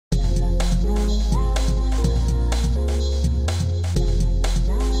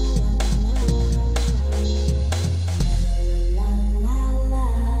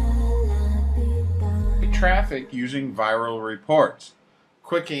traffic using viral reports.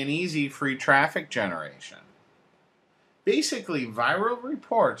 Quick and easy free traffic generation. Basically, viral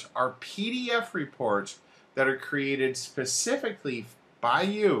reports are PDF reports that are created specifically by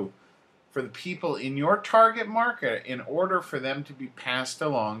you for the people in your target market in order for them to be passed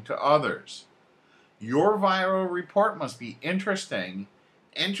along to others. Your viral report must be interesting,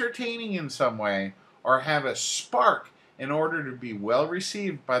 entertaining in some way, or have a spark in order to be well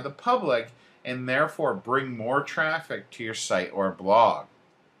received by the public and therefore bring more traffic to your site or blog.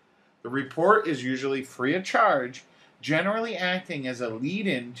 The report is usually free of charge, generally acting as a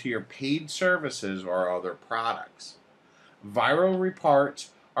lead-in to your paid services or other products. Viral reports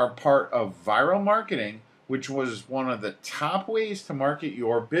are part of viral marketing, which was one of the top ways to market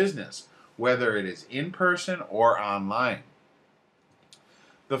your business, whether it is in person or online.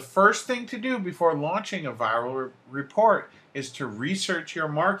 The first thing to do before launching a viral report is to research your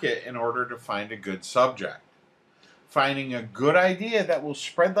market in order to find a good subject. Finding a good idea that will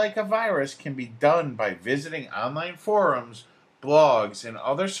spread like a virus can be done by visiting online forums, blogs, and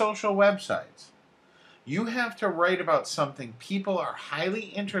other social websites. You have to write about something people are highly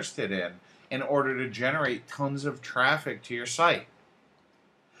interested in order to generate tons of traffic to your site.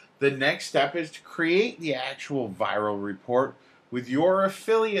 The next step is to create the actual viral report with your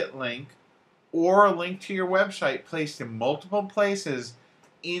affiliate link or a link to your website placed in multiple places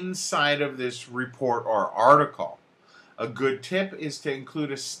inside of this report or article. A good tip is to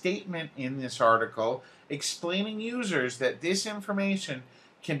include a statement in this article explaining users that this information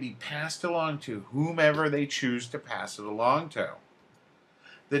can be passed along to whomever they choose to pass it along to.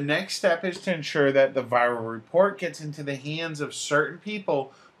 The next step is to ensure that the viral report gets into the hands of certain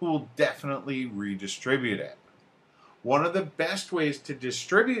people who will definitely redistribute it. One of the best ways to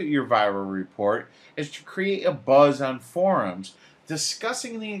distribute your viral report is to create a buzz on forums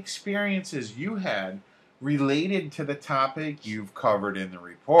discussing the experiences you had related to the topic you've covered in the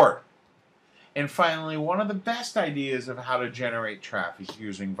report. And finally, one of the best ideas of how to generate traffic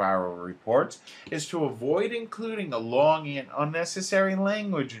using viral reports is to avoid including a long and unnecessary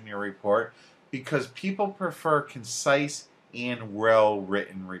language in your report because people prefer concise and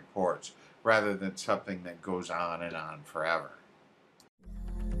well-written reports rather than something that goes on and on forever.